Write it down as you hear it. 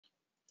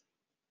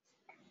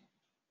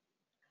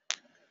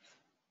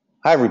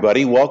Hi,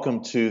 everybody.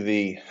 Welcome to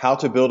the How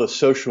to Build a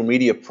Social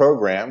Media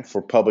Program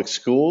for Public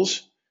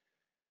Schools.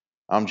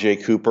 I'm Jay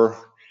Cooper,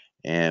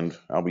 and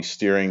I'll be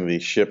steering the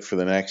ship for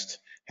the next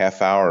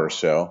half hour or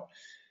so.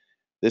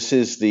 This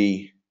is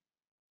the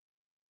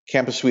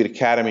Campus Suite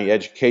Academy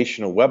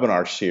Educational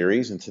Webinar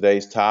Series, and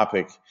today's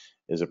topic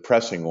is a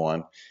pressing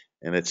one,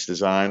 and it's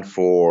designed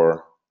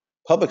for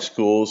public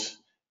schools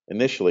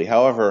initially.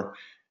 However,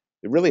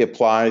 it really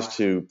applies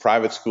to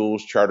private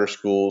schools, charter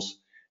schools,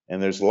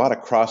 and there's a lot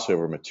of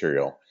crossover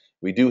material.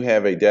 We do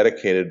have a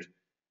dedicated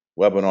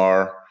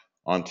webinar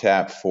on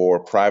tap for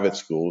private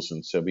schools,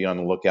 and so be on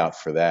the lookout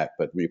for that.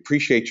 But we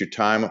appreciate your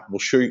time. We'll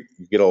sure you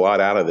get a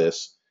lot out of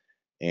this,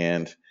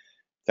 and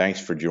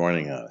thanks for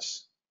joining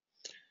us.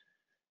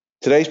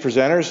 Today's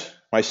presenters,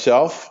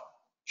 myself,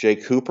 Jay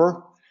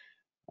Cooper.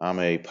 I'm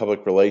a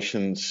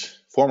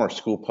former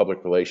school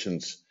public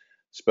relations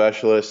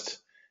specialist.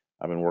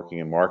 I've been working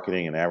in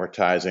marketing and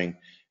advertising,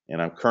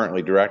 and I'm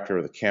currently director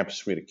of the Campus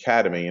Suite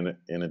Academy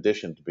in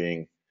addition to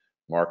being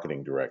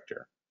marketing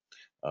director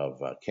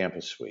of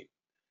Campus Suite.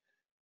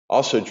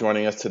 Also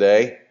joining us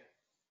today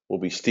will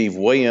be Steve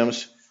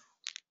Williams.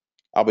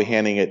 I'll be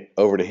handing it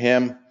over to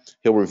him.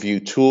 He'll review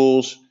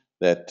tools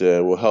that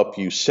will help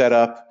you set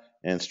up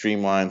and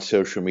streamline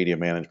social media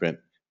management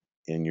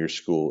in your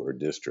school or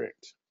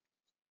district.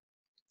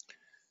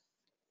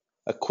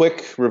 A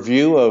quick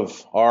review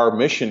of our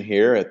mission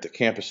here at the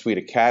Campus Suite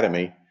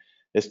Academy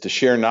is to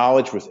share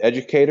knowledge with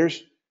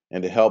educators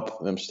and to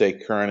help them stay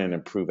current and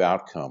improve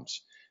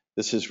outcomes.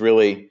 This is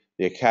really,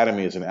 the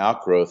Academy is an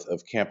outgrowth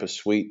of Campus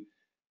Suite,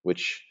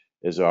 which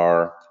is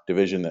our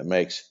division that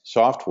makes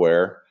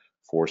software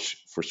for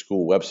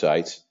school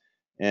websites.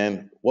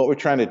 And what we're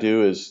trying to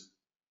do is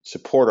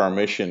support our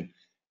mission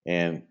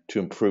and to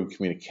improve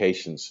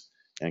communications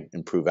and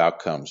improve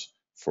outcomes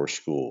for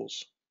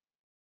schools.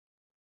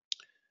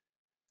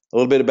 A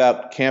little bit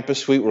about Campus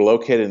Suite. We're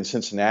located in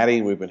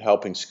Cincinnati. We've been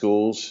helping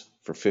schools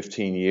for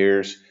 15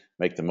 years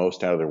make the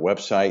most out of their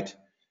website.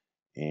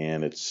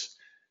 And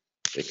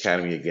the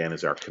Academy, again,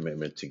 is our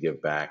commitment to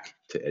give back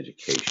to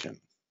education.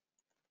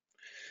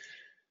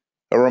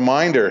 A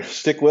reminder,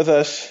 stick with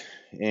us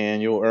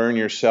and you'll earn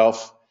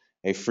yourself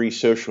a free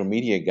social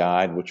media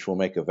guide, which we'll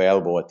make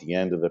available at the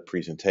end of the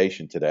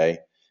presentation today.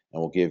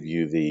 And we'll give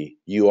you the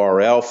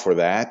URL for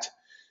that.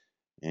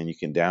 And you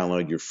can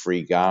download your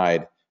free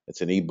guide.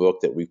 It's an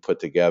ebook that we put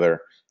together,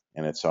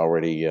 and it's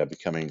already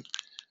becoming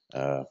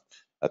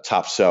a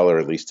top seller,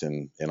 at least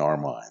in our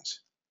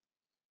minds.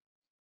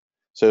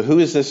 So who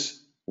is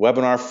this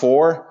webinar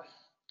for?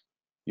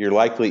 You're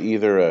likely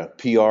either a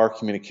PR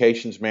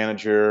communications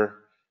manager,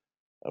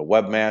 a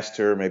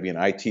webmaster, maybe an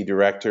IT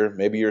director,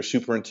 maybe you're a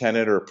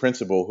superintendent or a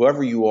principal.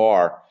 Whoever you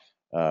are,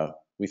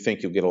 we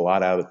think you'll get a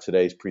lot out of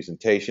today's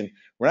presentation.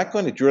 We're not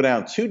going to drill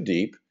down too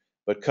deep,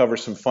 but cover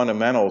some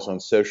fundamentals on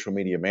social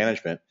media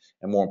management,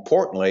 and more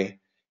importantly,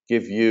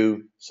 give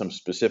you some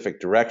specific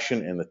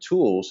direction and the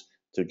tools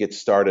to get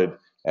started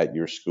at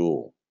your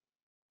school.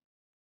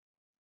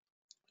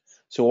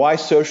 So why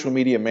social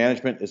media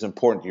management is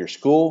important to your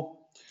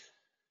school?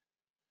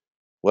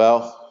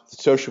 Well,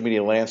 the social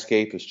media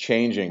landscape is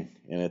changing,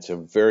 and it's a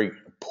very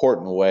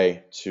important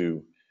way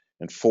to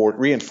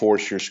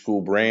reinforce your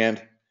school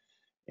brand,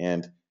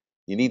 and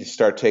you need to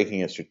start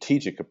taking a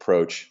strategic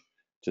approach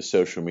to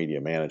social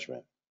media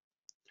management.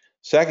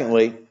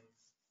 Secondly,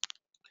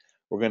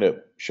 we're going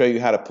to show you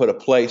how to put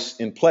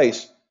in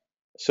place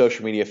a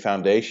social media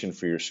foundation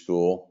for your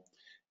school,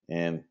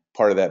 and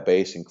part of that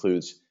base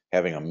includes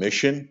having a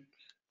mission,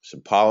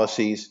 some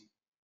policies,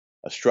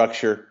 a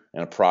structure,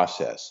 and a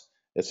process.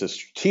 It's a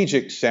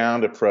strategic,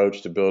 sound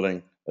approach to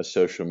building a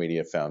social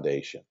media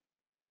foundation.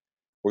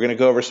 We're going to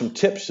go over some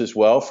tips as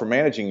well for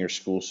managing your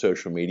school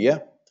social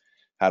media,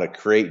 how to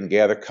create and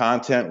gather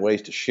content,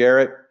 ways to share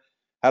it,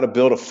 how to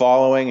build a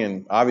following,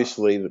 and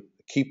obviously the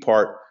key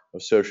part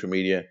of social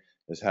media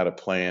is how to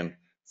plan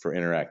for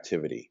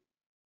interactivity.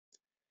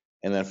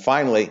 And then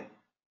finally,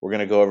 we're going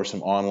to go over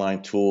some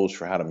online tools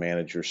for how to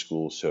manage your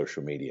school's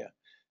social media.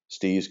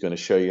 Steve's going to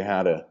show you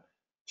how to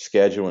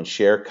schedule and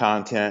share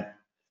content,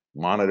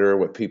 monitor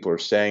what people are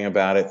saying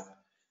about it,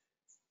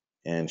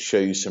 and show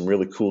you some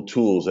really cool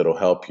tools that'll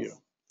help you.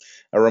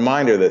 A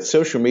reminder that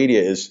social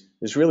media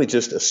is really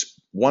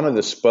just one of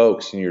the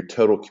spokes in your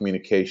total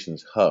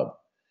communications hub,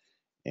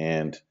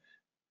 and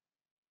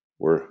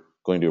we're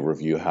going to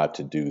review how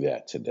to do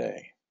that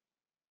today.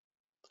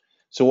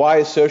 So why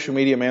is social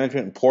media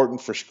management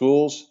important for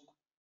schools?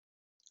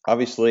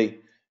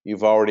 Obviously,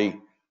 you've already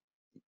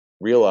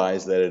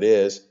realized that it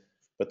is,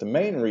 but the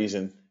main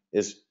reason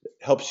is it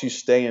helps you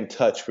stay in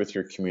touch with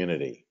your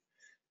community.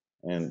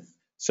 And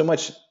so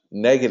much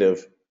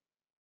negative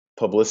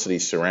publicity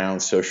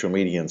surrounds social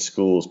media in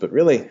schools, but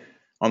really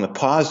on the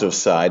positive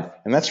side,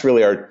 and that's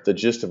really the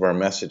gist of our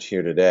message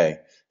here today,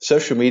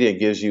 social media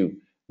gives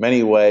you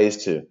many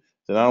ways to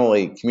not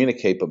only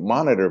communicate, but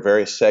monitor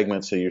various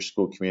segments of your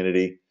school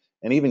community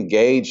and even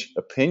gauge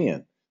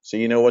opinion. So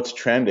you know what's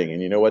trending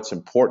and you know what's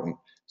important,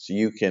 so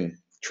you can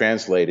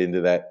translate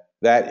into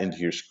that into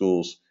your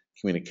school's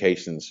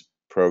communications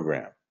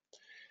program.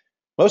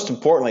 Most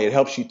importantly, it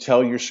helps you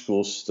tell your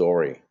school's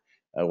story,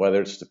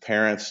 whether it's to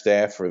parents,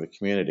 staff, or the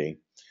community.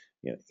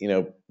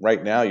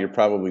 Right now you're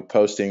probably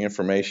posting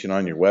information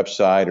on your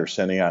website or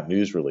sending out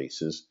news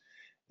releases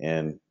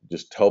and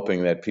just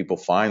hoping that people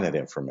find that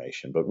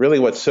information. But really,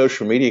 what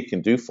social media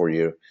can do for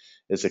you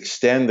is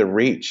extend the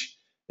reach.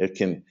 It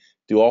can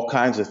do all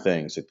kinds of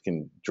things. It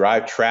can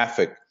drive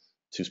traffic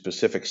to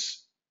specific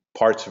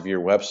parts of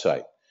your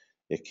website.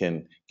 It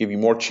can give you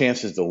more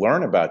chances to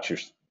learn about your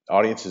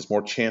audiences,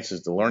 more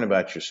chances to learn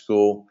about your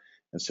school,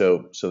 and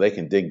so they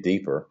can dig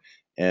deeper.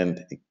 And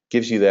it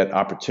gives you that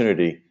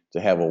opportunity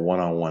to have a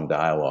one-on-one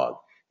dialogue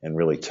and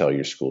really tell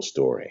your school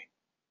story.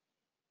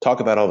 Talk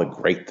about all the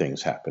great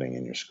things happening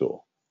in your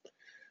school.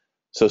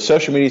 So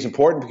social media is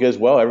important because,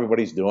 well,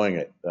 everybody's doing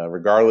it.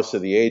 Regardless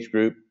of the age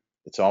group,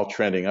 it's all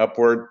trending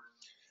upward.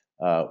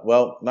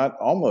 Well, not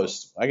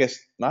almost, I guess,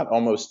 not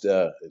almost,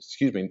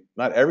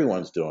 not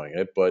everyone's doing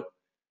it, but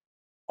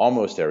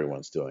almost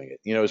everyone's doing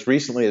it. As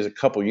recently as a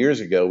couple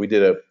years ago, we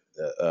did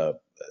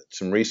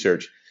some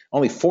research.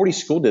 Only 40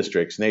 school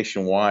districts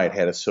nationwide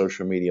had a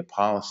social media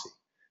policy.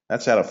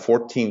 That's out of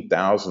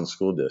 14,000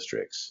 school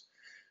districts.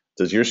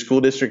 Does your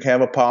school district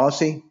have a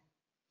policy?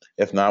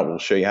 If not, we'll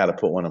show you how to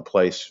put one in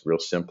place real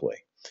simply.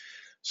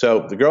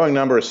 So the growing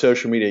number of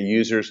social media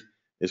users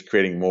is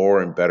creating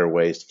more and better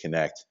ways to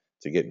connect,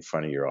 to get in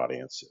front of your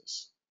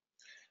audiences.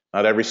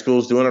 Not every school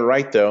is doing it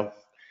right, though.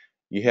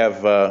 You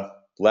have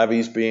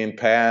levies being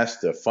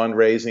passed,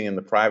 fundraising in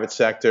the private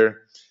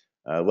sector.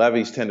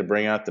 Levies tend to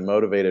bring out the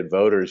motivated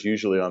voters,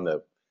 usually on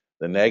the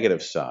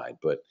negative side.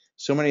 But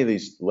so many of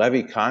these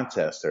levy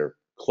contests are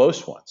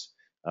close ones.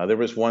 There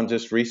was one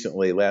just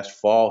recently, last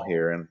fall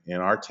here in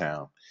our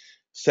town.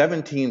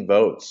 17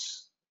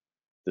 votes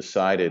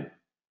decided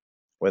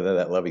whether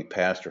that levy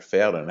passed or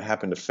failed, and it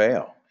happened to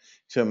fail.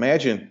 So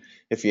imagine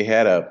if you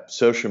had a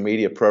social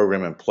media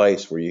program in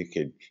place where you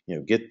could,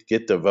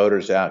 get the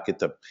voters out, get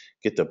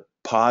the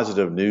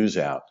positive news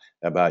out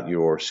about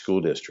your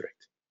school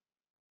district.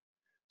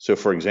 So,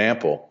 for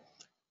example,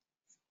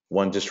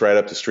 one just right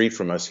up the street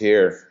from us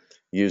here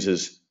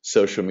uses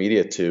social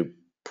media to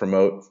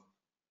promote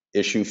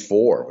issue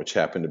 4, which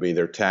happened to be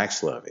their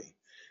tax levy.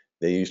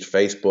 They used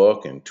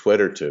Facebook and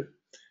Twitter to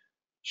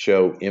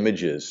show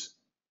images,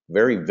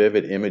 very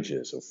vivid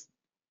images of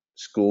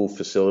school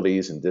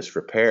facilities in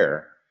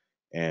disrepair.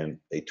 And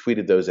they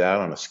tweeted those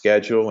out on a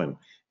schedule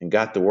and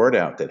got the word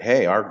out that,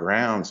 hey, our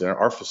grounds and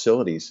our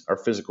facilities, our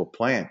physical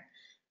plant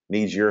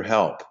needs your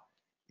help.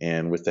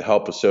 And with the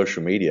help of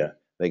social media,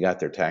 they got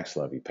their tax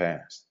levy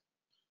passed.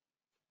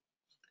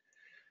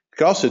 You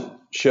can also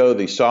show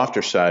the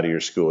softer side of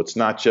your school. It's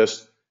not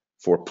just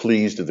for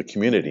pleased of the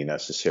community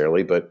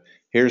necessarily, but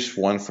here's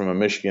one from a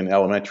Michigan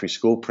elementary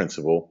school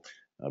principal,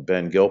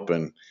 Ben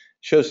Gilpin,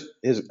 shows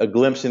a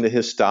glimpse into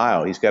his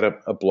style. He's got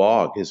a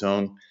blog, his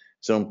own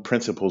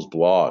principal's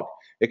blog.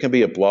 It can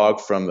be a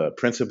blog from the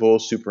principal,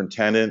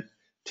 superintendent,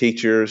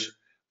 teachers,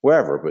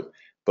 whoever,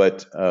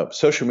 but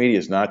social media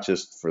is not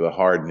just for the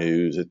hard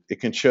news. It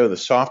can show the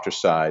softer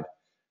side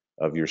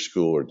of your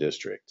school or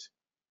district.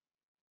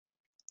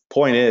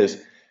 Point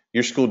is,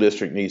 your school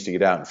district needs to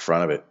get out in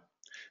front of it.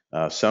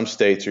 Some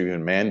states are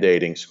even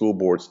mandating school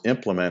boards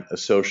implement a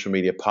social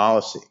media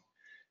policy.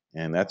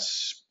 And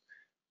that's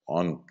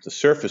on the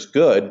surface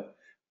good,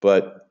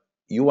 but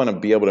you want to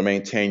be able to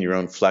maintain your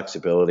own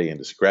flexibility and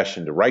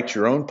discretion to write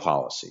your own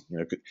policy.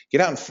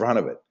 Get out in front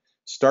of it.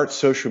 Start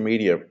social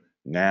media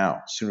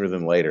now, sooner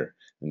than later,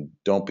 and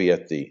don't be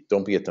at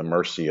the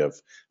mercy of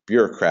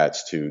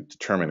bureaucrats to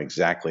determine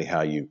exactly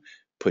how you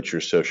put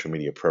your social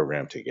media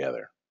program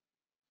together.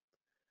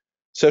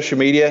 Social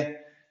media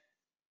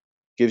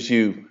gives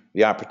you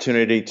the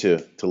opportunity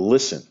to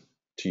listen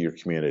to your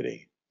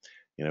community.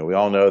 We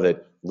all know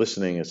that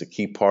listening is a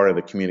key part of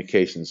the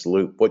communications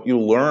loop. What you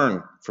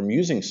learn from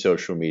using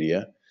social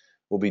media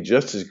will be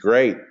just as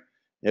great,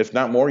 if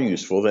not more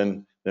useful,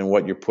 than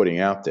what you're putting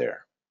out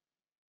there.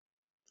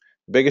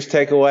 The biggest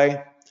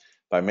takeaway,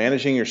 by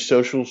managing your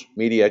social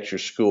media at your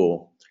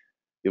school,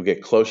 you'll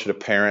get closer to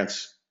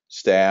parents,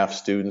 staff,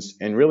 students,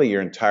 and really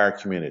your entire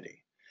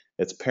community.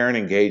 It's parent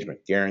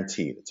engagement,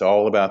 guaranteed. It's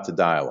all about the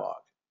dialogue.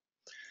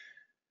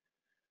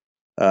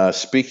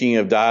 Speaking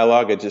of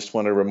dialogue, I just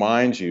want to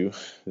remind you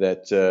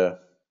that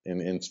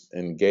in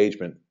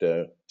engagement,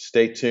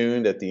 stay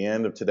tuned. At the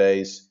end of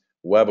today's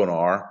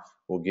webinar,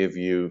 we'll give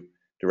you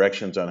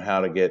directions on how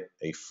to get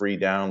a free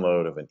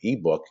download of an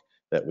ebook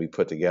that we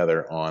put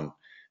together on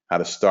how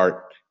to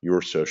start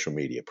your social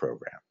media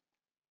program.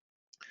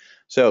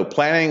 So,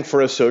 planning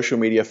for a social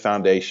media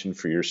foundation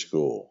for your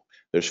school.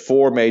 There's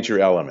 4 major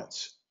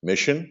elements: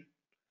 mission,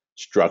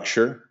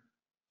 structure,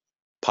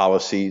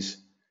 policies,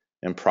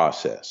 and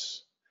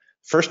process.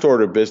 First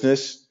order of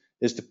business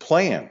is to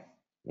plan.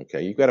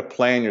 Okay, you've got to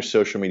plan your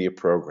social media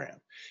program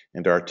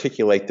and to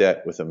articulate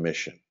that with a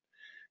mission.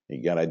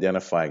 You got to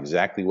identify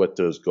exactly what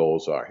those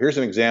goals are. Here's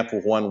an example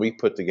of one we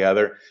put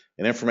together,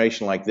 and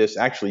information like this.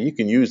 Actually, you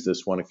can use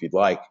this one if you'd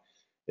like.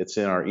 It's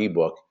in our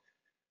ebook.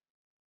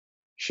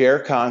 Share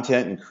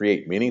content and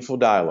create meaningful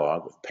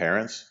dialogue with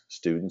parents,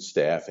 students,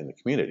 staff, and the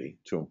community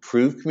to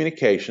improve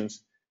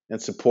communications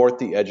and support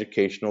the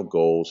educational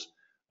goals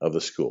of the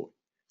school.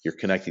 You're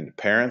connecting to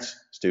parents,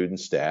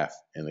 students, staff,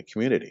 and the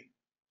community.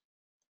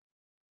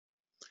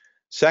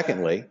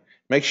 Secondly,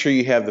 make sure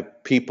you have the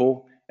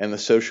people and the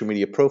social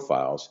media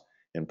profiles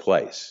in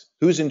place.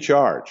 Who's in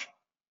charge?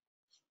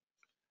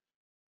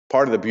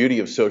 Part of the beauty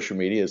of social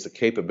media is the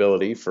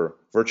capability for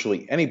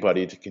virtually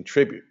anybody to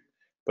contribute.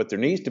 But there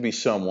needs to be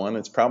someone,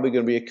 it's probably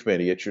going to be a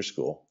committee at your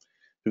school,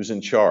 who's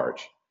in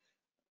charge.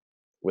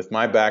 With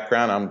my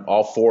background, I'm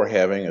all for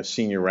having a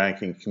senior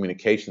ranking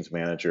communications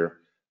manager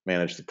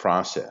manage the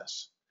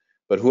process.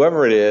 But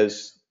whoever it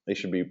is, they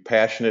should be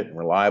passionate and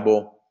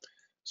reliable,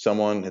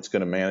 someone that's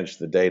going to manage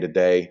the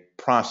day-to-day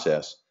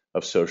process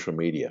of social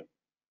media.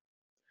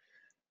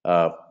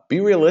 Be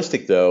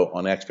realistic, though,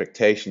 on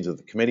expectations of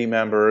the committee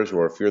members,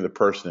 or if you're the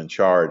person in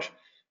charge,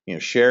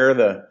 share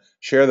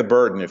the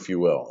burden, if you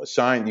will.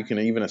 You can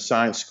even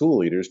assign school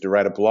leaders to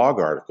write a blog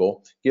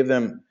article, give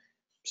them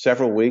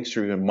several weeks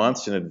or even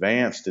months in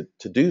advance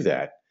to do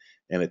that,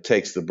 and it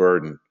takes the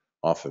burden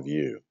off of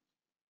you.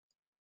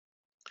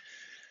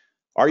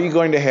 Are you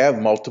going to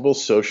have multiple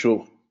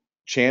social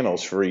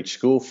channels for each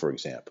school, for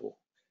example?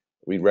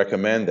 We'd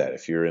recommend that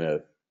if you're in a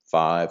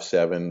 5,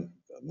 7,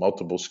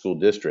 multiple school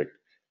district,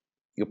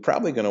 you're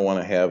probably going to want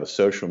to have a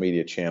social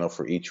media channel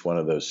for each one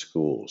of those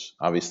schools,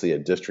 obviously a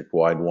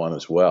district-wide one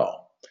as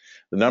well.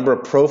 The number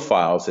of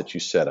profiles that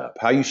you set up,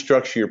 how you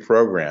structure your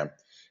program,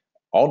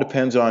 all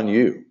depends on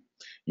you.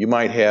 You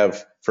might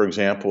have, for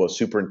example, a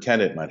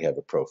superintendent might have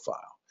a profile,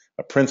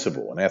 a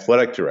principal, an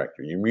athletic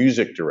director, your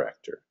music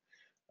director,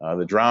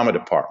 the drama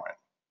department.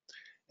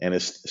 And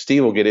as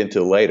Steve will get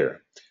into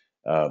later,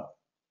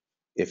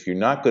 if you're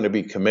not going to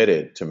be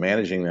committed to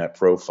managing that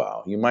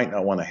profile, you might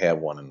not want to have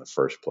one in the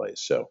first place.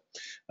 So,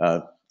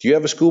 do you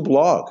have a school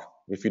blog?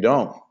 If you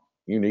don't,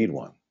 you need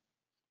one.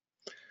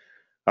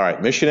 All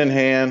right, mission in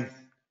hand,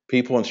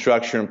 people and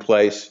structure in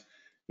place.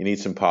 You need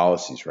some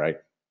policies, right?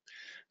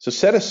 So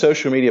set a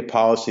social media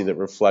policy that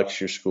reflects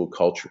your school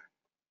culture.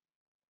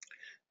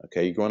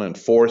 Okay, you're going to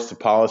enforce the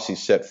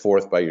policies set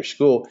forth by your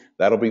school.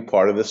 That'll be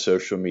part of the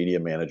social media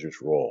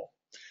manager's role.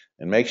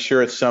 And make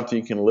sure it's something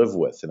you can live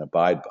with and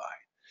abide by.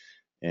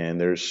 And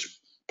there's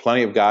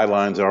plenty of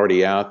guidelines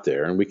already out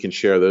there, and we can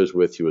share those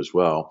with you as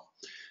well.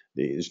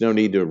 There's no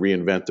need to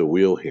reinvent the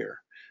wheel here.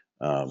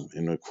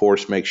 And of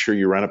course, make sure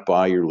you run it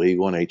by your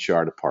legal and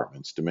HR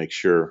departments to make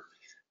sure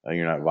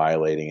you're not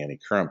violating any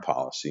current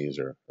policies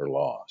or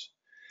laws.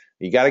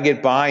 You got to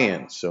get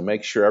buy-in, so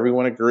make sure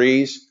everyone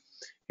agrees.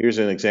 Here's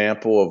an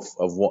example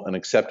of an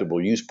acceptable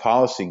use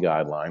policy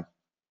guideline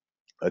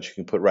that you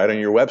can put right on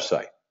your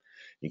website.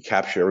 You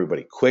capture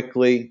everybody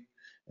quickly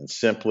and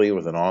simply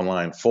with an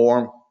online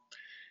form.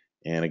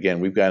 And again,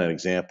 we've got an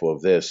example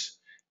of this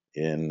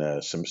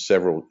in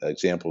several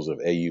examples of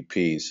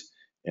AUPs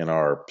in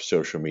our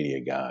social media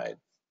guide.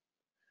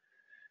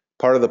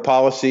 Part of the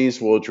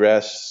policies will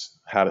address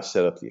how to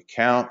set up the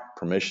account,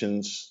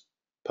 permissions,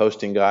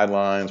 posting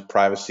guidelines,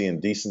 privacy and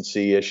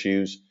decency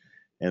issues,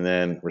 and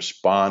then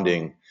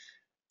responding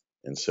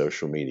in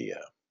social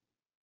media.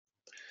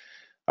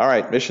 All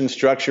right, mission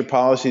structure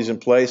policies in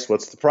place.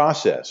 What's the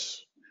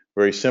process?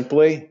 Very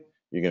simply,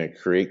 you're going to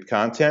create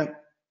content,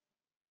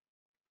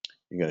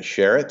 you're going to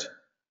share it,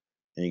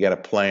 and you got a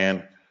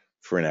plan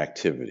for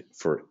interactivity.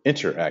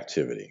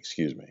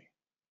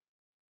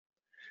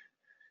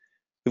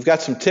 We've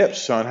got some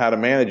tips on how to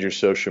manage your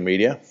social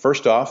media.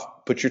 First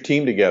off, put your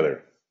team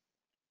together.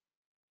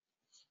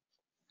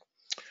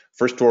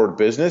 First order of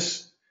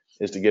business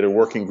is to get a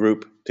working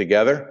group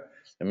together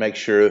and make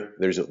sure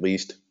there's at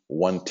least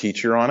one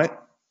teacher on it,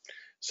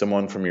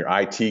 someone from your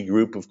IT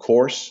group, of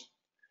course.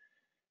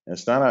 And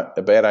it's not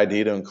a bad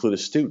idea to include a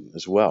student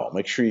as well.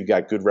 Make sure you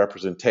got good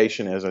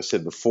representation, as I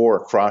said before,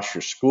 across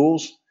your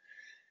schools,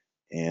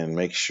 and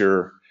make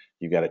sure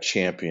you got a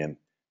champion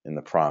in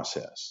the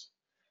process.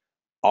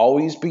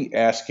 Always be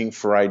asking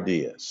for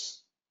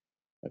ideas.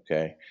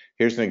 Okay,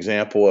 here's an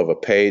example of a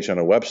page on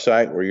a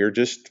website where you're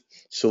just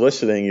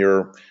soliciting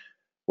your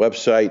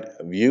website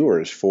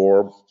viewers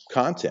for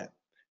content,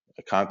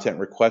 a content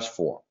request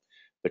form.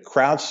 The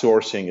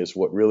crowdsourcing is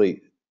what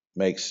really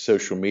makes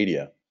social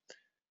media,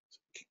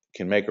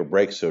 can make or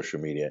break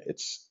social media.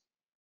 It's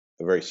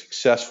a very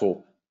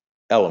successful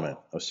element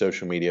of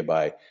social media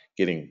by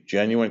getting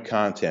genuine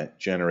content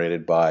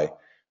generated by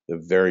the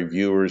very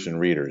viewers and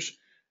readers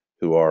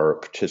who are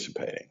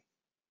participating.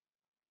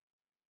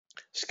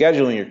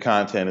 Scheduling your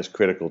content is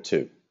critical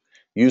too.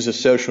 Use a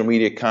social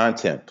media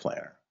content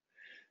planner.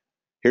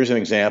 Here's an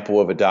example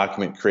of a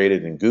document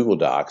created in Google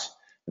Docs,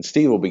 and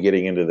Steve will be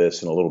getting into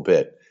this in a little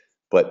bit,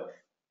 but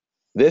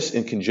this,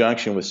 in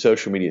conjunction with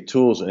social media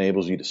tools,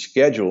 enables you to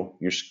schedule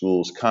your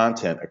school's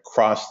content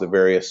across the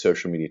various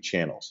social media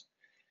channels.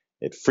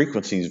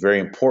 Frequency is very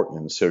important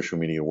in the social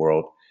media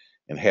world,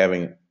 and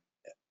having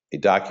a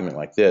document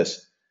like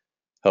this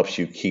helps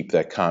you keep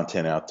that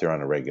content out there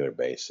on a regular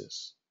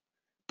basis.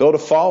 Build a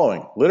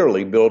following,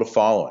 literally build a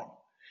following.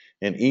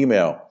 In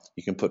email,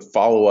 you can put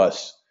follow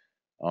us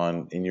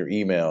in your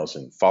emails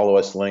and follow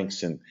us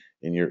links in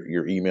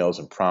your emails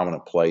in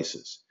prominent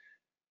places.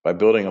 By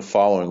building a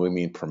following, we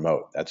mean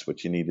promote. That's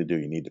what you need to do.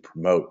 You need to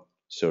promote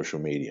social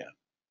media.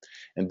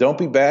 And don't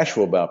be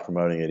bashful about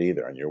promoting it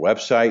either. On your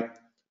website,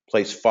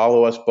 place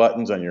follow us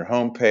buttons on your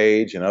home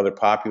page and other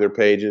popular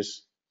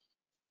pages.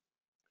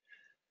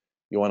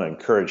 You want to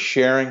encourage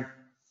sharing,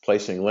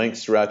 placing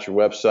links throughout your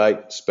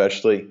website,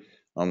 especially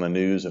on the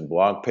news and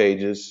blog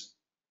pages.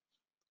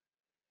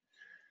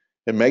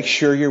 And make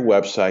sure your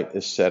website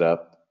is set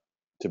up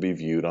to be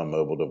viewed on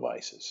mobile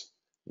devices.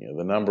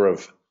 The number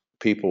of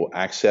people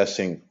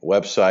accessing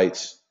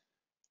websites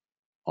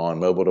on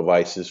mobile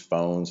devices,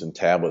 phones, and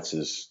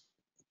tablets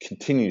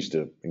continues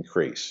to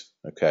increase.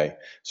 Okay,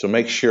 so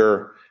make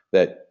sure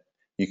that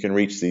you can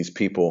reach these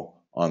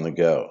people on the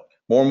go.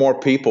 More and more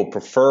people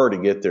prefer to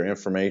get their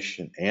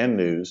information and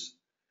news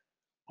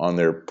on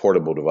their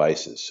portable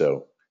devices,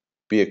 so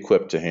be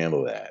equipped to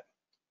handle that.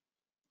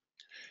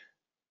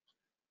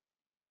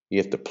 You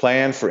have to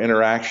plan for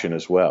interaction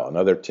as well.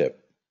 Another tip.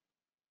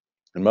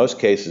 In most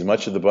cases,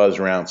 much of the buzz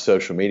around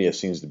social media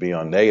seems to be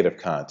on negative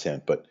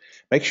content, but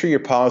make sure your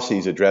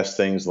policies address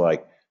things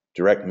like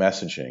direct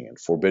messaging and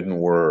forbidden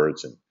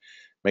words, and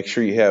make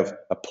sure you have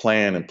a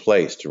plan in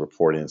place to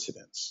report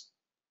incidents.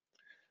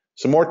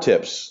 Some more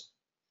tips.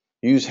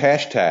 Use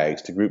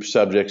hashtags to group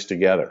subjects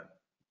together.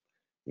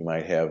 You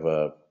might have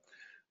a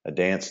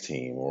dance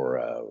team or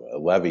a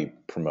levy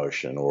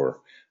promotion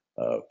or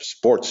a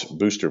sports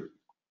booster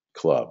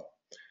club.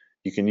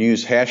 You can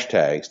use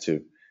hashtags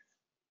to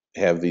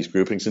have these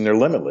groupings, and they're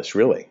limitless,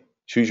 really.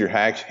 Choose your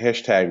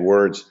hashtag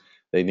words.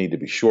 They need to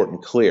be short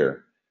and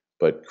clear,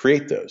 but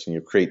create those, and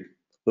you create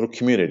little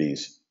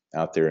communities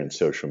out there in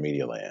social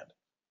media land.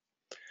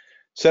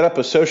 Set up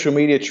a social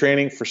media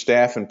training for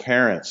staff and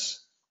parents.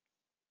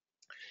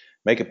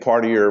 Make it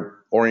part of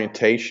your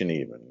orientation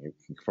even. You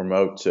can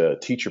promote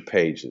teacher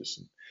pages.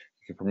 You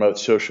can promote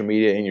social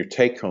media in your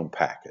take-home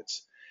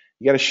packets.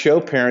 You got to show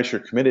parents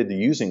you're committed to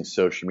using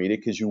social media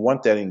because you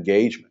want that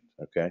engagement,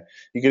 okay?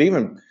 You could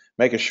even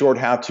make a short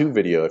how-to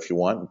video if you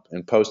want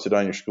and post it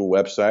on your school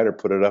website or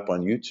put it up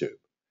on YouTube.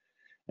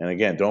 And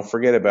again, don't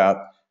forget about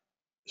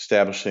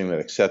establishing that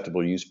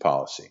acceptable use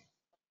policy.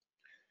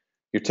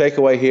 Your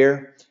takeaway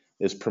here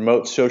is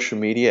promote social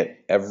media at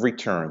every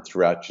turn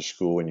throughout your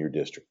school and your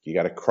district. You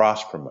got to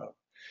cross-promote.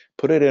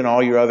 Put it in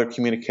all your other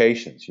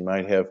communications. You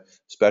might have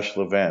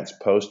special events,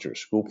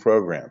 posters, school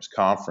programs,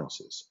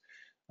 conferences,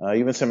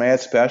 even some ad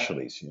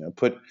specialties.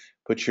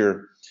 Put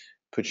your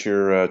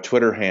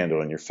Twitter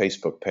handle and your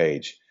Facebook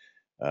page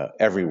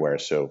everywhere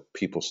so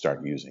people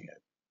start using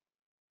it.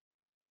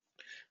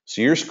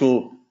 So your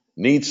school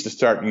needs to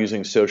start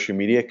using social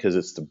media because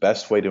it's the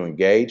best way to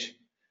engage.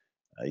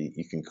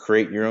 You can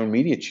create your own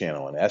media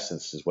channel, in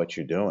essence, is what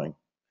you're doing.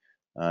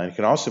 It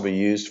can also be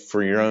used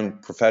for your own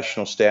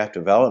professional staff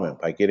development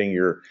by getting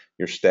your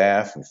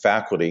staff and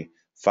faculty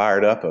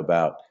fired up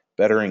about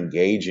better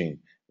engaging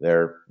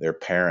their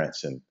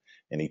parents and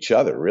each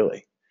other,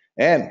 really.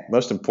 And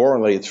most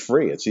importantly, it's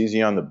free. It's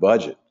easy on the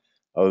budget.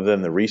 Other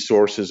than the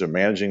resources of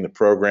managing the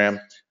program,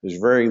 there's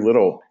very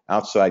little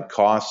outside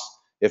costs,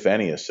 if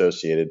any,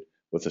 associated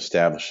with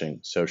establishing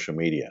social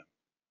media.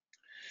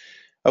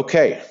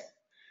 Okay,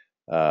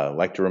 I'd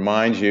like to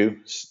remind you,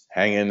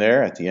 hang in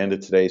there. At the end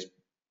of today's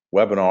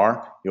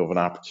webinar, you'll have an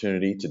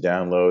opportunity to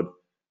download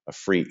a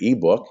free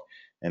ebook.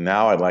 And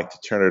now I'd like to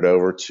turn it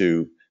over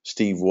to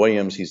Steve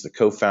Williams. He's the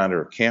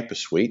co-founder of Campus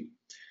Suite,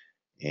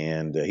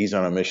 and he's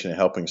on a mission of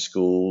helping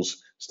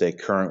schools stay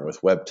current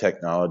with web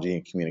technology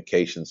and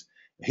communications.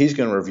 He's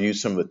going to review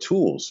some of the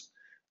tools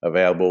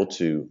available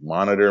to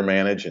monitor,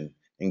 manage, and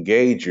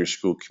engage your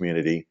school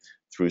community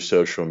through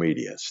social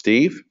media.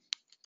 Steve?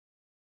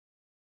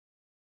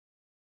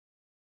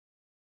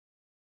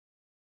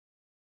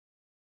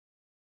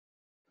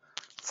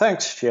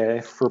 Thanks,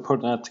 Jay, for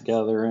putting that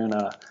together. And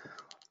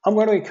I'm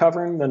going to be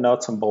covering the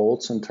nuts and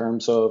bolts in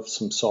terms of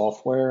some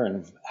software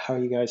and how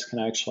you guys can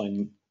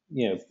actually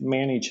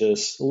manage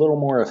this a little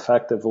more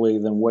effectively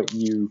than what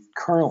you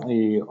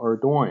currently are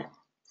doing.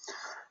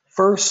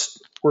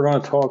 First, we're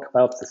going to talk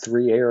about the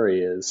three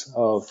areas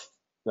of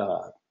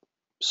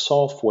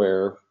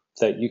software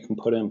that you can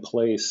put in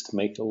place to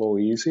make it a little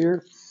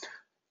easier.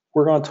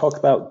 We're going to talk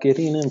about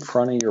getting in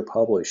front of your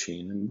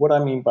publishing. And what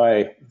I mean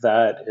by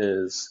that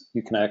is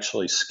you can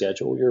actually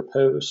schedule your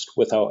post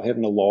without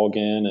having to log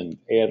in and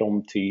add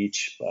them to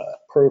each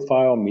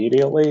profile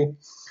immediately.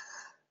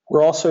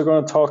 We're also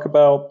going to talk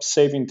about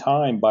saving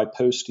time by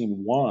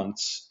posting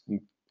once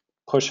and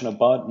pushing a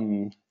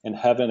button and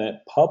having it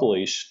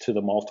published to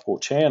the multiple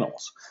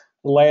channels.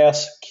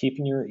 Last,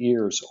 keeping your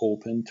ears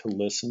open to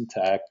listen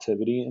to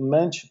activity and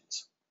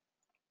mentions.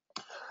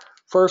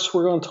 First,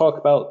 we're going to talk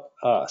about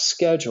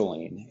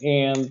scheduling,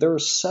 and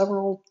there's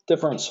several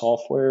different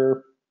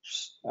software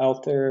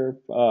out there.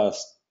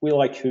 We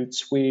like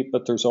Hootsuite,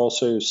 but there's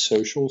also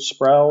Social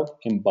Sprout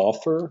and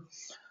Buffer.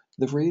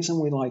 The reason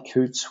we like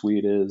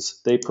Hootsuite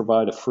is they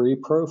provide a free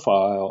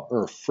profile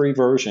or a free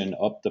version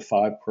up to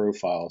 5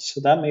 profiles.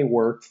 So that may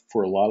work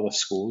for a lot of the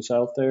schools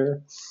out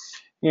there.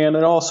 And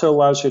it also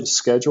allows you to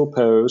schedule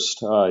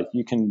posts.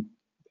 You can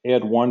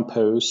add one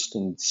post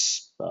and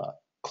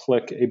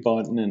click a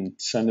button and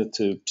send it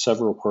to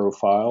several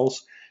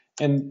profiles.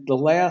 And the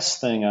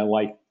last thing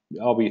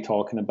I'll be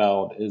talking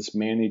about is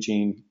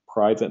managing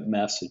private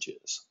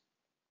messages.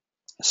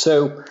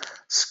 So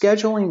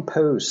scheduling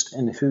posts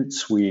in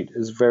Hootsuite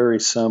is very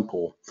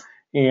simple.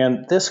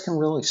 And this can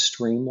really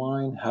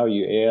streamline how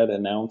you add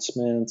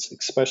announcements,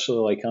 especially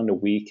like on the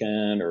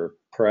weekend, or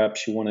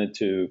perhaps you wanted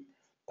to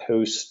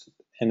post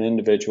an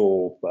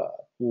individual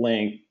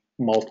link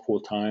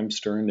multiple times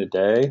during the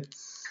day.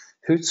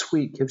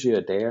 Hootsuite gives you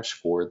a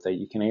dashboard that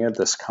you can add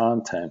this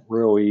content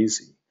real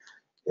easy.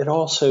 It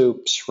also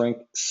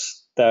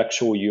shrinks the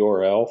actual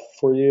URL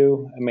for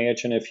you.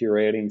 Imagine if you're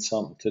adding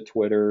something to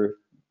Twitter,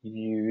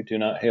 you do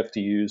not have to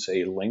use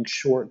a link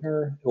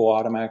shortener. It will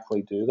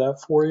automatically do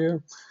that for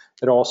you.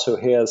 It also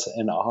has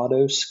an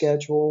auto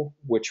schedule,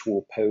 which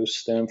will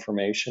post the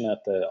information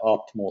at the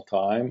optimal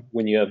time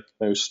when you have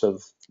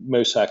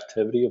most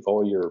activity of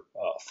all your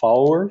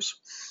followers.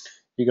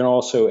 You can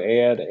also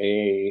add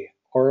a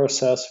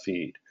RSS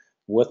feed.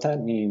 What that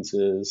means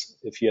is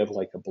if you have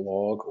like a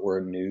blog or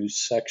a news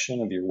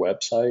section of your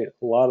website,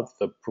 a lot of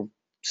the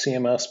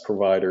CMS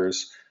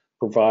providers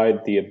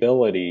provide the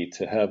ability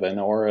to have an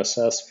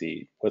RSS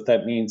feed. What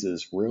that means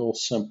is real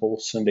simple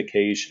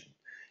syndication.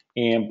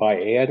 And by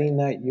adding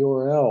that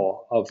URL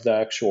of the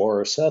actual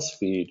RSS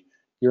feed,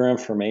 your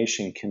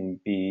information can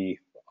be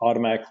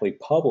automatically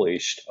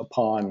published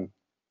upon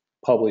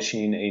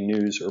publishing a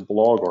news or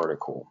blog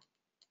article.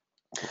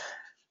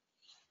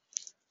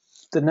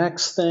 The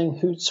next thing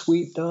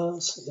Hootsuite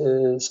does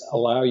is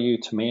allow you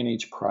to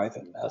manage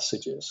private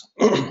messages.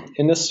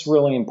 And this is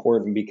really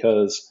important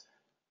because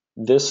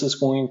this is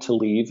going to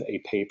leave a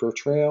paper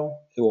trail.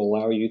 It will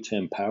allow you to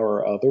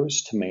empower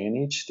others to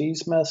manage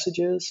these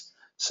messages.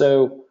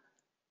 So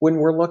when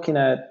we're looking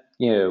at,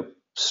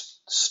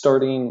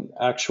 starting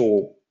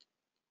actual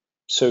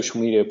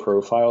social media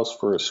profiles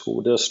for a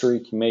school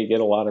district, you may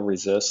get a lot of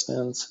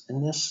resistance.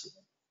 And this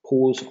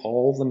pulls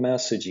all the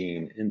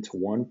messaging into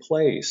one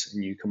place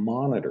and you can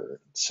monitor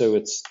it. So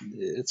it's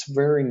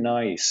very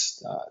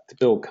nice to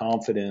build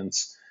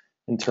confidence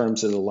in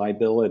terms of the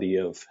liability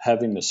of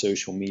having the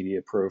social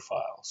media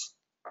profiles.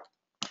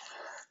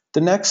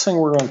 The next thing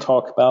we're going to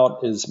talk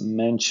about is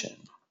Mention.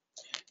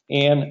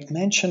 And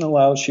Mention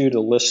allows you to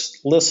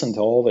listen to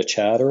all the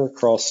chatter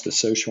across the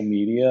social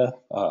media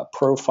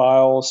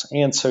profiles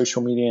and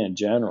social media in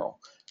general.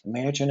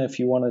 Imagine if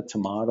you wanted to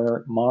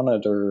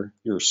monitor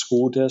your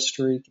school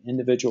district,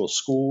 individual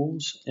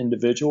schools,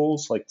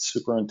 individuals like the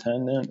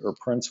superintendent or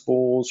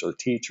principals or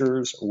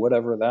teachers or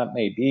whatever that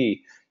may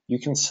be. You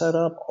can set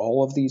up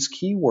all of these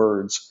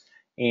keywords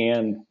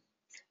and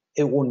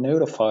it will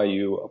notify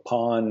you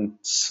upon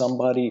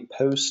somebody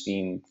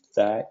posting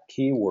that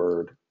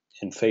keyword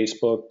in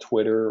Facebook,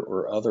 Twitter,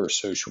 or other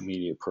social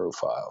media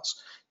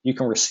profiles. You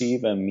can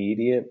receive an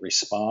immediate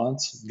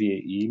response via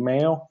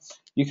email.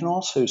 You can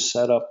also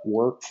set up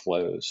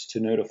workflows to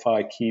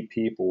notify key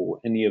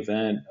people in the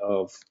event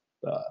of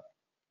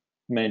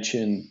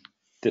Mention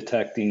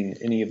detecting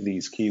any of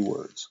these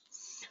keywords.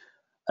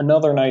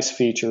 Another nice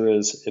feature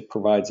is it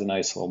provides a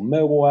nice little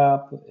mobile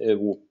app. It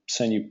will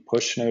send you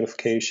push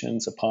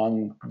notifications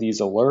upon these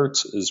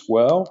alerts as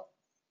well.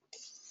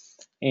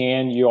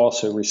 And you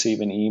also receive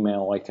an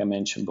email like I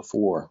mentioned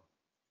before.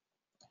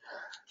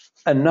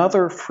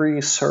 Another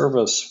free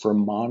service for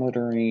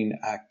monitoring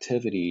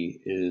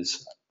activity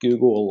is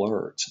Google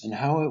Alerts. And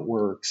how it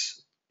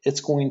works,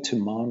 it's going to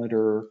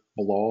monitor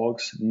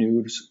blogs,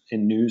 news,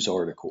 and news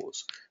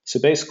articles. So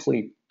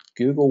basically,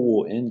 Google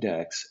will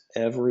index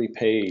every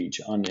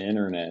page on the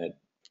internet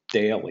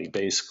daily,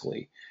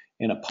 basically.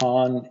 And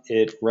upon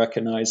it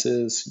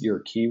recognizes your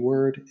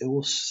keyword, it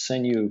will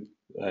send you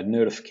a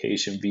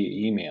notification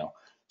via email.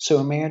 So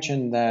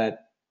imagine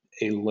that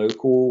a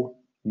local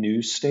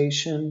news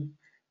station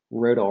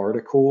wrote an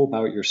article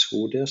about your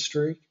school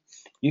district.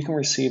 You can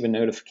receive a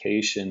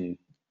notification,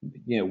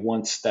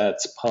 once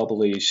that's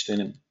published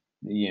and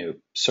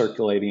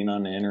circulating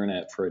on the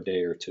internet for a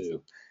day or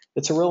two.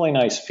 It's a really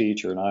nice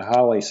feature, and I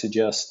highly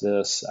suggest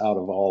this out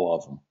of all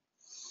of them.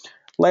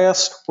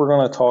 Last, we're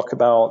going to talk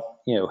about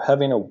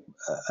having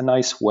a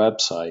nice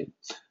website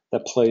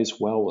that plays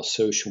well with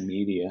social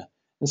media.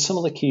 And some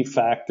of the key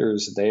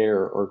factors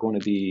there are going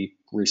to be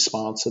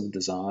responsive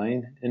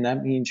design, and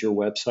that means your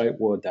website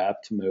will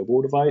adapt to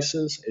mobile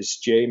devices. As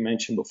Jay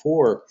mentioned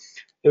before,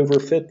 over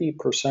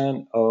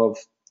 50% of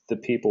the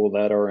people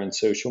that are in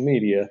social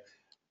media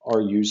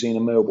are using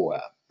a mobile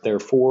app.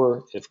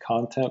 Therefore, if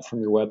content from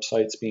your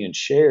website is being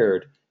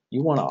shared,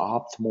 you want an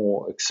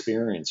optimal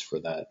experience for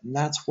that. And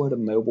that's what a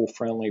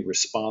mobile-friendly,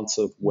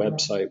 responsive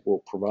website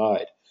will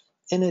provide.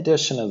 In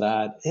addition to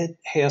that, it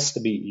has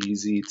to be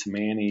easy to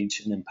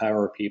manage and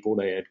empower people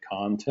to add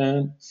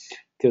content,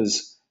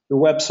 because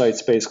your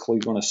website's basically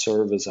going to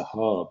serve as a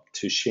hub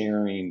to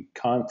sharing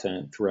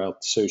content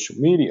throughout social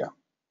media.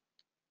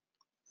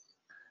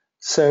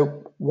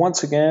 So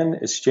once again,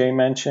 as Jay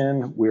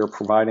mentioned, we are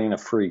providing a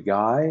free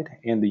guide,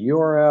 and the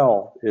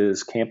URL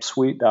is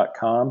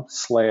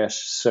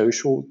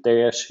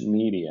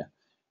campsuite.com/social-media.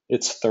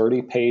 It's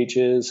 30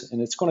 pages,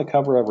 and it's going to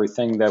cover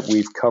everything that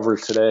we've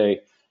covered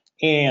today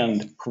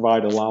and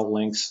provide a lot of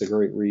links to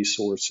great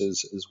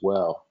resources as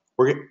well.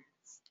 We're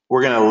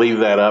going to leave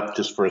that up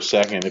just for a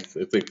second,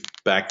 if we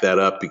back that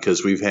up,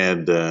 because we've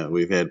had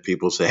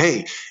people say,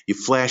 "Hey, you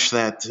flashed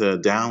that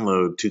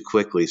download too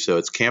quickly." So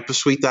it's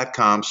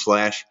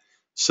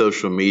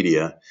campussuite.com/social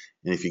media,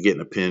 and if you get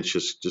in a pinch,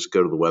 just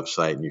go to the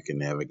website and you can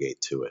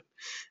navigate to it.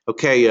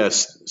 Okay,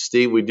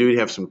 Steve, we do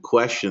have some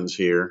questions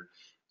here.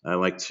 I'd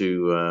like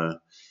to.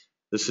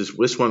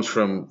 This one's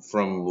from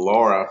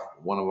Laura,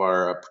 one of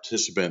our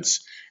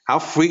participants. How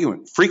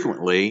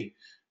frequently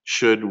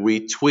should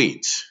we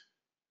tweet?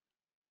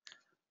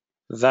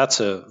 That's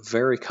a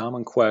very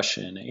common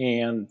question,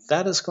 and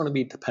that is going to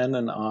be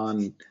dependent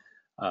on,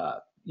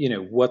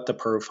 what the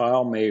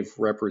profile may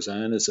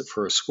represent. Is it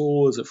for a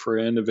school? Is it for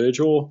an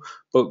individual?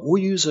 But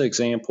we'll use an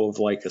example of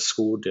like a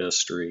school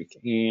district,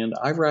 and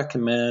I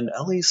recommend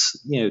at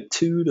least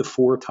 2 to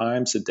 4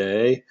 times a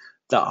day.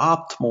 The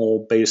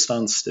optimal, based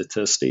on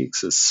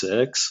statistics, is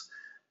 6.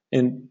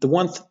 And the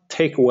one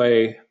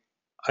takeaway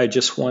I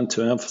just want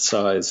to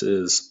emphasize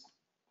is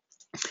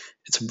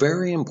it's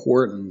very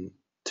important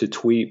to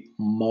tweet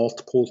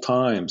multiple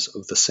times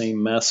of the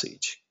same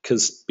message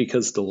because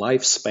the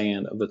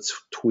lifespan of a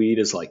tweet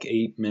is like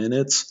 8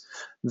 minutes.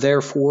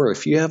 Therefore,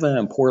 if you have an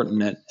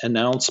important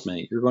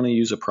announcement, you're going to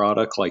use a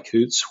product like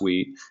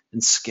Hootsuite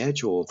and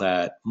schedule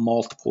that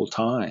multiple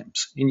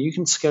times. And you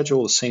can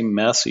schedule the same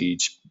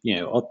message,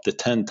 up to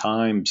 10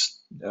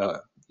 times,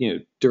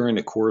 during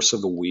the course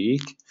of a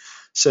week.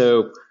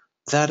 So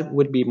that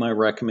would be my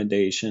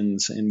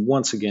recommendations. And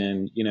once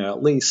again,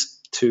 at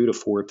least 2 to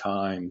 4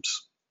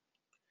 times.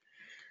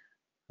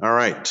 All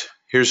right.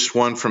 Here's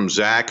one from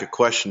Zach, a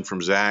question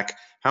from Zach.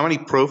 How many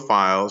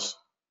profiles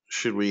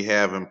should we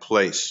have in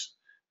place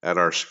at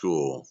our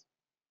school?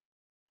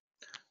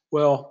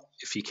 Well,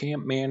 if you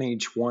can't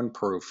manage one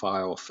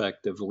profile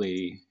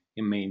effectively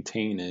and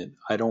maintain it,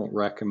 I don't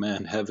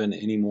recommend having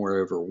any more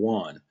over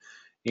one.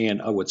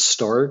 And I would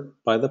start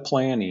by the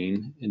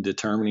planning and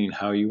determining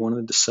how you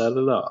wanted to set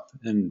it up.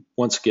 And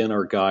once again,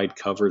 our guide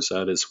covers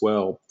that as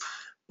well.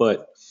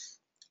 But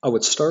I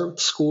would start with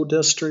the school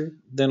district,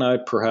 then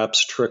I'd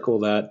perhaps trickle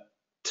that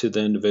to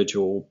the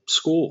individual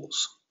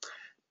schools.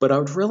 But I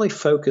would really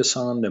focus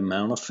on the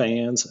amount of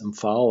fans and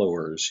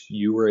followers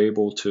you were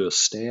able to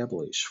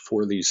establish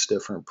for these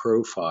different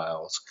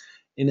profiles.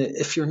 And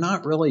if you're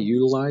not really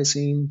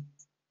utilizing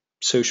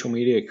social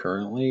media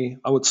currently,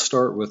 I would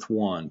start with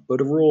one.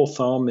 But a rule of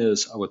thumb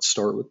is I would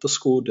start with the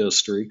school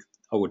district,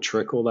 I would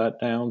trickle that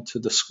down to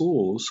the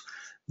schools.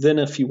 Then,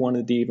 if you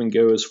wanted to even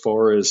go as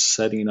far as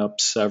setting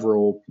up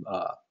several,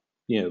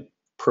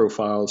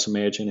 profiles,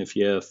 imagine if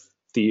you have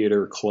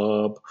theater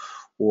club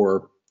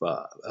or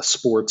a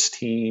sports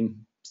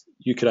team,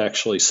 you could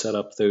actually set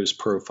up those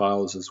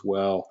profiles as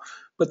well.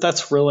 But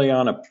that's really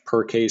on a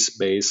per case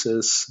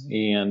basis,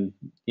 and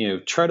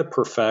try to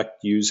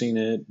perfect using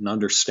it and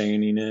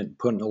understanding it,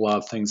 putting a lot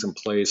of things in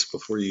place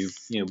before you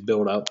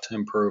build out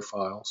 10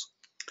 profiles.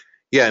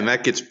 Yeah, and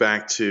that gets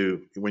back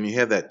to when you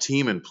have that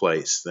team in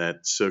place,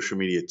 that social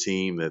media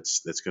team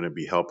that's going to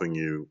be helping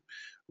you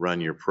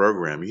run your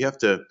program. You have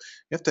to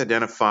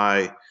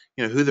identify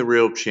who the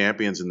real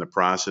champions in the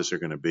process are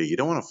going to be. You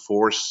don't want to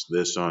force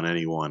this on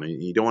anyone,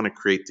 and you don't want to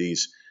create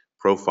these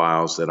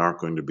profiles that aren't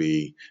going to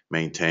be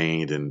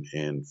maintained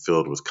and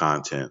filled with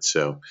content.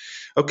 So,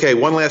 okay,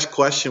 one last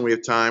question we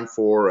have time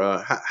for.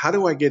 How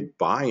do I get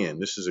buy-in?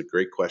 This is a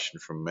great question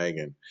from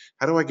Megan.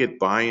 How do I get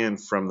buy-in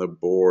from the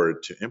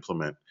board to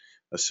implement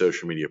a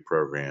social media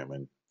program?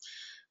 And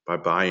by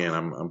buy-in,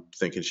 I'm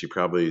thinking she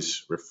probably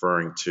is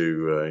referring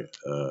to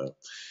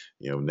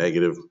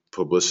negative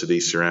publicity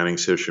surrounding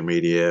social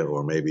media,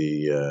 or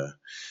maybe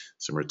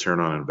some return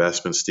on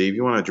investment. Steve,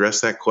 you want to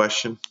address that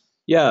question?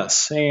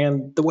 Yes,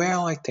 and the way I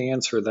like to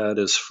answer that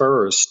is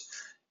first,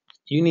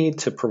 you need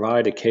to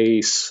provide a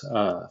case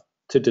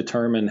to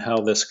determine how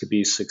this could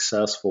be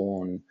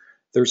successful, and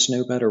there's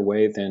no better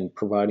way than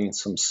providing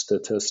some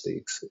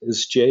statistics.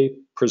 As Jay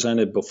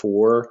presented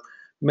before,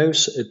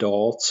 most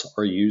adults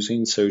are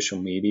using social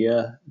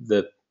media.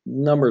 The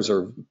numbers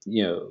are,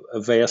 a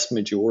vast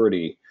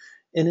majority.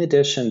 In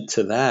addition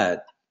to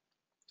that,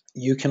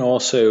 you can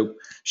also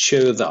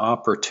show the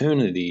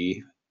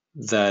opportunity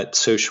that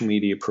social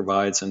media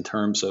provides in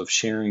terms of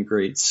sharing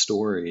great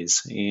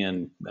stories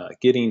and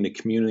getting the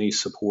community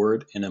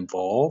support and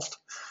involved.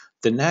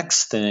 The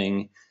next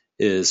thing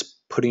is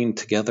putting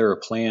together a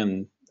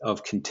plan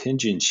of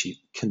contingency,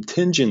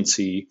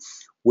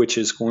 which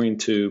is going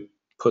to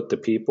put the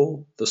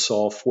people, the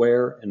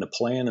software, and the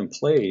plan in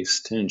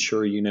place to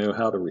ensure you know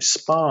how to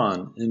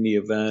respond in the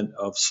event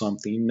of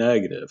something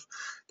negative.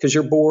 Because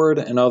your board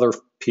and other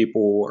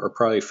people are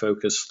probably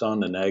focused on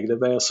the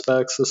negative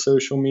aspects of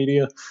social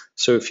media.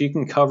 So if you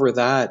can cover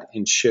that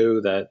and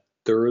show that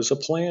there is a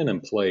plan in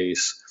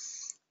place,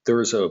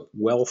 there is a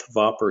wealth of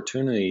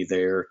opportunity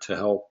there to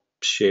help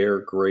share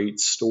great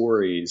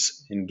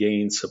stories, and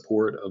gain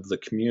support of the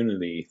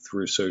community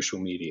through social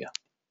media.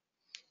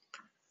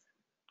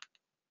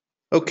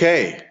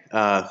 Okay,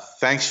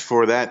 thanks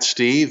for that,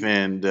 Steve.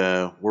 And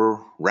we're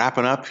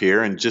wrapping up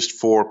here. And just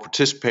for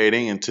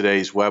participating in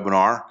today's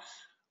webinar,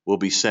 we'll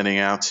be sending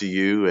out to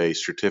you a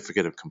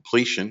certificate of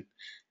completion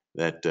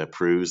that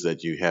proves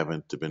that you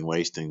haven't been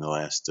wasting the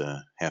last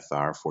half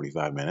hour,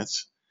 45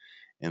 minutes.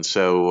 And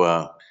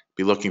so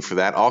be looking for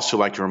that. Also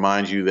like to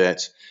remind you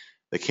that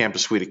the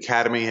Campus Suite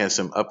Academy has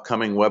some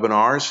upcoming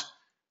webinars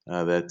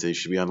that you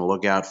should be on the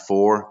lookout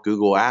for.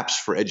 Google Apps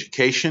for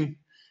Education,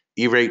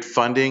 E-rate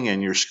funding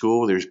in your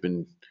school. There's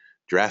been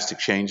drastic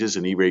changes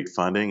in E-rate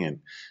funding,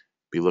 and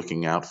be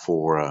looking out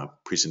for a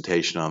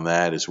presentation on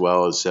that, as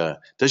well as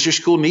does your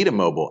school need a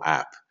mobile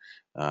app?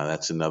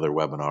 That's another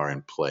webinar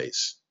in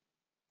place.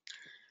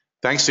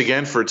 Thanks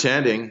again for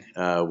attending.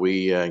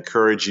 We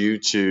encourage you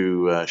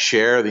to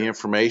share the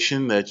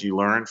information that you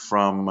learned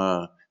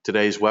from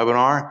today's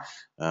webinar.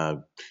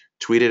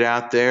 Tweet it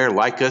out there,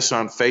 like us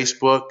on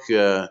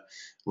Facebook,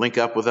 link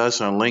up with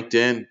us on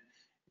LinkedIn,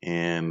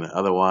 and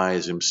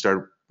otherwise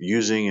start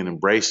using and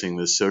embracing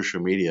this social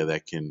media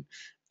that can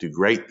do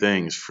great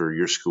things for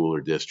your school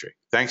or district.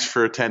 Thanks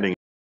for attending.